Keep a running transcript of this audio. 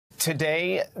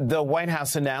Today, the White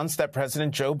House announced that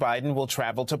President Joe Biden will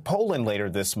travel to Poland later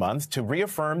this month to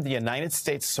reaffirm the United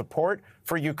States' support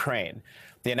for Ukraine.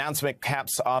 The announcement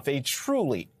caps off a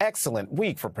truly excellent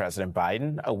week for President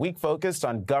Biden, a week focused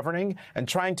on governing and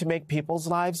trying to make people's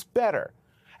lives better.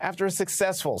 After a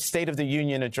successful State of the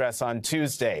Union address on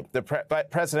Tuesday, the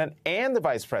president and the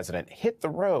vice president hit the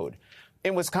road.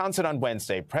 In Wisconsin on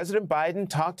Wednesday, President Biden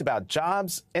talked about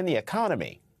jobs and the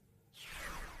economy.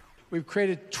 We've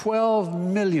created 12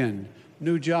 million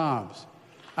new jobs,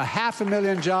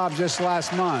 500,000 jobs just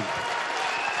last month.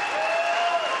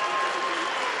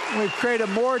 We've created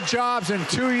more jobs in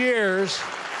 2 years,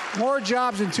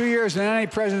 than any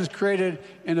president's created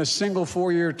in a single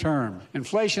 4-year term.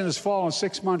 Inflation has fallen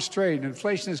 6 months straight, and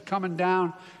inflation is coming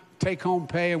down. Take-home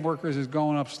pay of workers is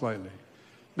going up slightly.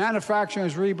 Manufacturing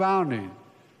is rebounding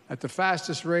at the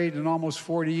fastest rate in almost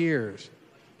 40 years.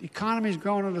 The economy is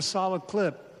growing at a solid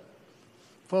clip.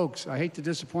 Folks, I hate to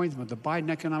disappoint them, but the Biden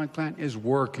economic plan is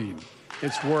working.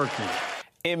 It's working.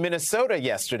 In Minnesota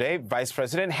yesterday, Vice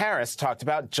President Harris talked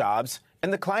about jobs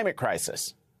and the climate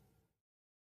crisis.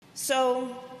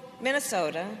 So,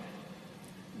 Minnesota,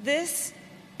 this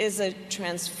is a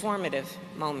transformative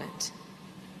moment.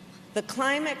 The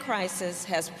climate crisis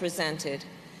has presented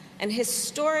an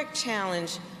historic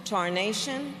challenge to our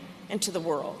nation and to the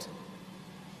world.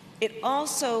 It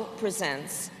also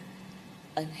presents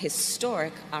a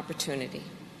historic opportunity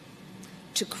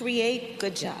to create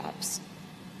good jobs,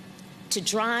 to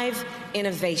drive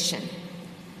innovation,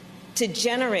 to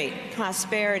generate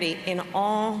prosperity in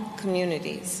all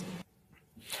communities.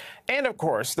 And of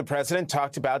course, the president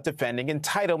talked about defending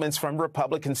entitlements from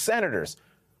Republican senators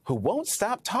who won't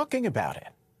stop talking about it.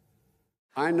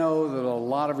 I know that a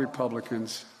lot of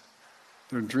Republicans,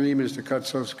 their dream is to cut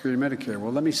Social Security and Medicare.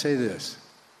 Well, let me say this.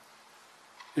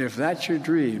 If that's your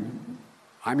dream,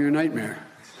 I'm your nightmare.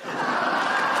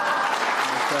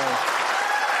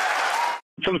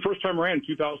 From the first time around in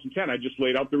 2010, I just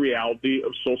laid out the reality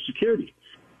of Social Security.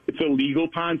 It's a legal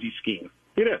Ponzi scheme.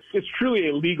 It is. It's truly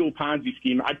a legal Ponzi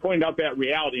scheme. I pointed out that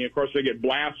reality, and of course, I get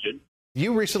blasted.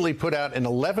 You recently put out an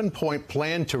 11-point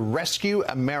plan to rescue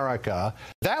America.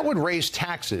 That would raise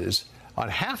taxes on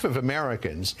half of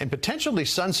Americans and potentially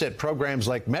sunset programs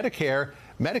like Medicare,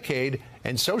 Medicaid,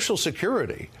 and Social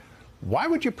Security. Why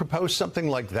would you propose something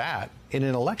like that in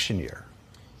an election year?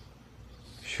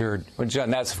 Sure. Well, John,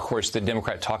 that's, of course, the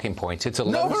Democrat talking points. It's a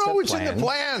 11-step plan. No, it's in the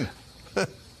plan.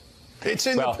 It's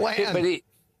in the plan.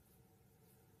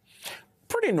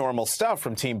 Pretty normal stuff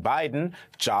from Team Biden.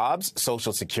 Jobs,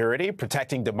 Social Security,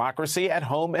 protecting democracy at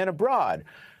home and abroad.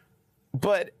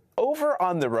 But over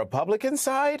on the Republican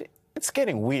side, it's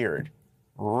getting weird.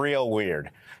 Real weird.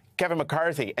 Kevin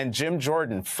McCarthy and Jim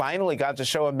Jordan finally got to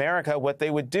show America what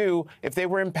they would do if they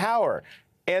were in power.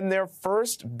 And their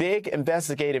first big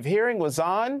investigative hearing was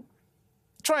on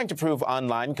trying to prove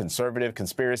online conservative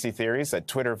conspiracy theories that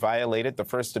Twitter violated the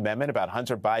First Amendment about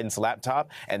Hunter Biden's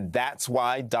laptop, and that's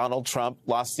why Donald Trump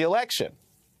lost the election.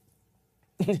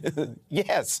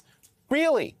 Yes,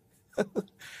 really.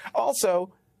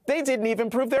 Also, they didn't even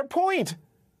prove their point.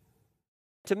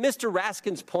 To Mr.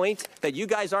 Raskin's point that you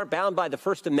guys aren't bound by the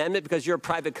First Amendment because you're a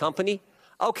private company,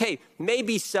 okay,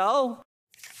 maybe so.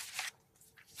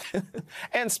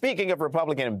 And speaking of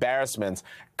Republican embarrassments,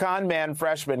 con man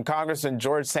freshman Congressman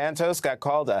George Santos got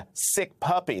called a sick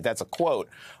puppy, that's a quote,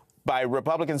 by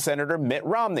Republican Senator Mitt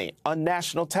Romney on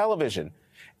national television.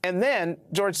 And then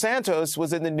George Santos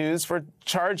was in the news for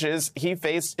charges he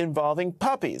faced involving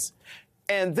puppies.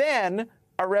 And then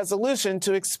a resolution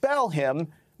to expel him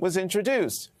was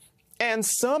introduced. And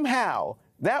somehow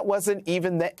that wasn't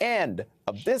even the end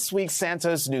of this week's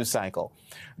Santos news cycle.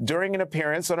 During an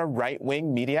appearance on a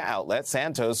right-wing media outlet,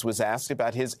 Santos was asked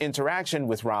about his interaction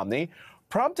with Romney,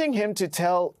 prompting him to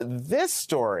tell this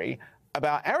story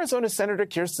about Arizona Senator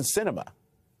Kyrsten Sinema.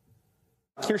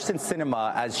 Kyrsten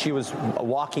Sinema, as she was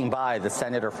walking by, the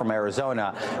senator from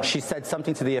Arizona, she said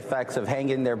something to the effects of "hang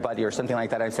in there, buddy," or something like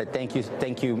that. I said, thank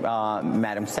you,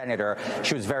 Madam Senator.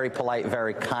 She was very polite,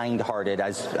 very kind-hearted,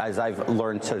 as I've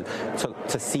learned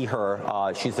to see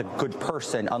her. She's a good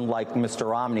person, unlike Mr.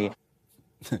 Romney.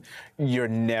 You're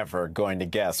never going to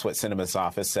guess what Sinema's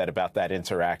office said about that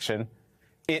interaction.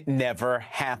 It never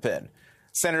happened.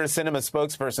 Senator Sinema's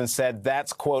spokesperson said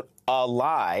that's, quote, a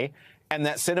lie, and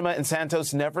that Sinema and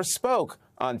Santos never spoke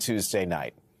on Tuesday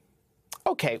night.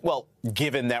 Okay, well,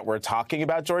 given that we're talking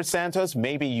about George Santos,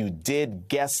 maybe you did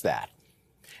guess that.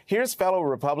 Here's fellow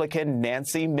Republican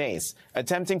Nancy Mace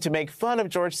attempting to make fun of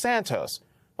George Santos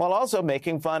while also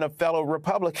making fun of fellow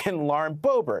Republican Lauren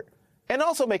Boebert and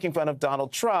also making fun of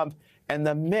Donald Trump and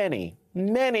the many,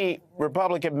 many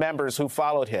Republican members who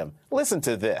followed him. Listen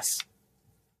to this.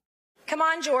 Come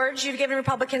on, George, you've given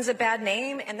Republicans a bad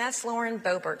name, and that's Lauren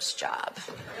Boebert's job.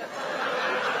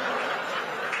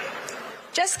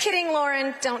 Just kidding,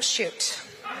 Lauren, don't shoot.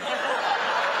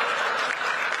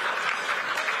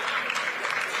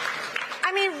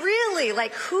 I mean, really,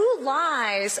 like, who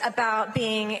lies about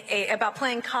about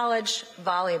playing college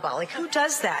volleyball? Like, who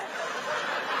does that?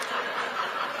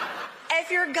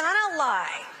 If you're gonna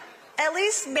lie, at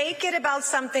least make it about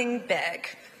something big.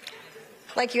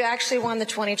 Like you actually won the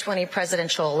 2020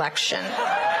 presidential election.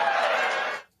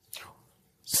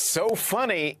 So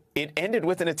funny, it ended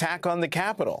with an attack on the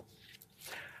Capitol.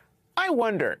 I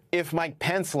wonder if Mike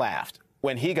Pence laughed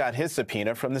when he got his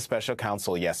subpoena from the special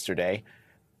counsel yesterday.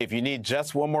 If you need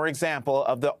just one more example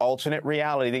of the alternate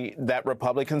reality that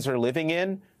Republicans are living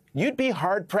in, you'd be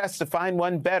hard-pressed to find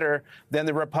one better than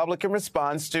the Republican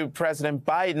response to President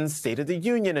Biden's State of the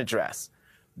Union address.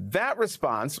 That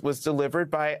response was delivered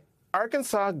by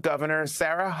Arkansas Governor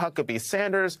Sarah Huckabee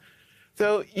Sanders,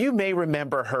 though you may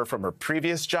remember her from her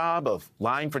previous job of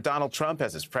lying for Donald Trump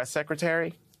as his press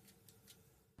secretary.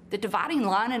 The dividing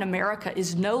line in America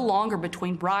is no longer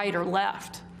between right or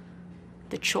left.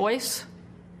 The choice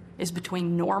is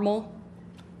between normal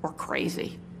or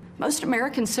crazy. Most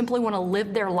Americans simply want to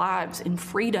live their lives in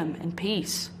freedom and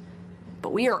peace.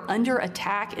 But we are under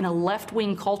attack in a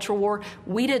left-wing culture war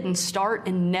we didn't start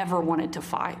and never wanted to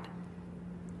fight.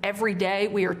 Every day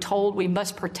we are told we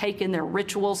must partake in their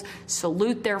rituals,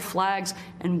 salute their flags,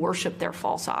 and worship their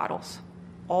false idols.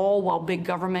 All while big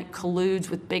government colludes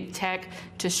with big tech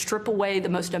to strip away the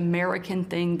most American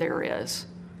thing there is,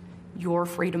 your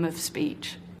freedom of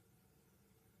speech.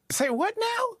 Say what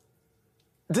now?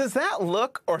 Does that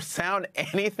look or sound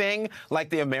anything like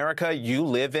the America you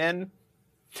live in?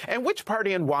 And which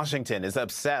party in Washington is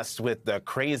obsessed with the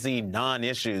crazy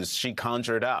non-issues she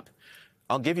conjured up?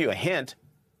 I'll give you a hint.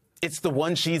 It's the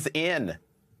one she's in.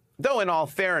 Though in all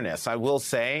fairness, I will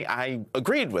say I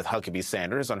agreed with Huckabee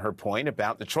Sanders on her point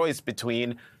about the choice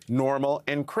between normal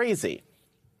and crazy.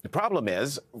 The problem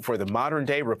is, for the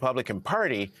modern-day Republican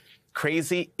Party,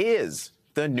 crazy is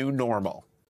the new normal.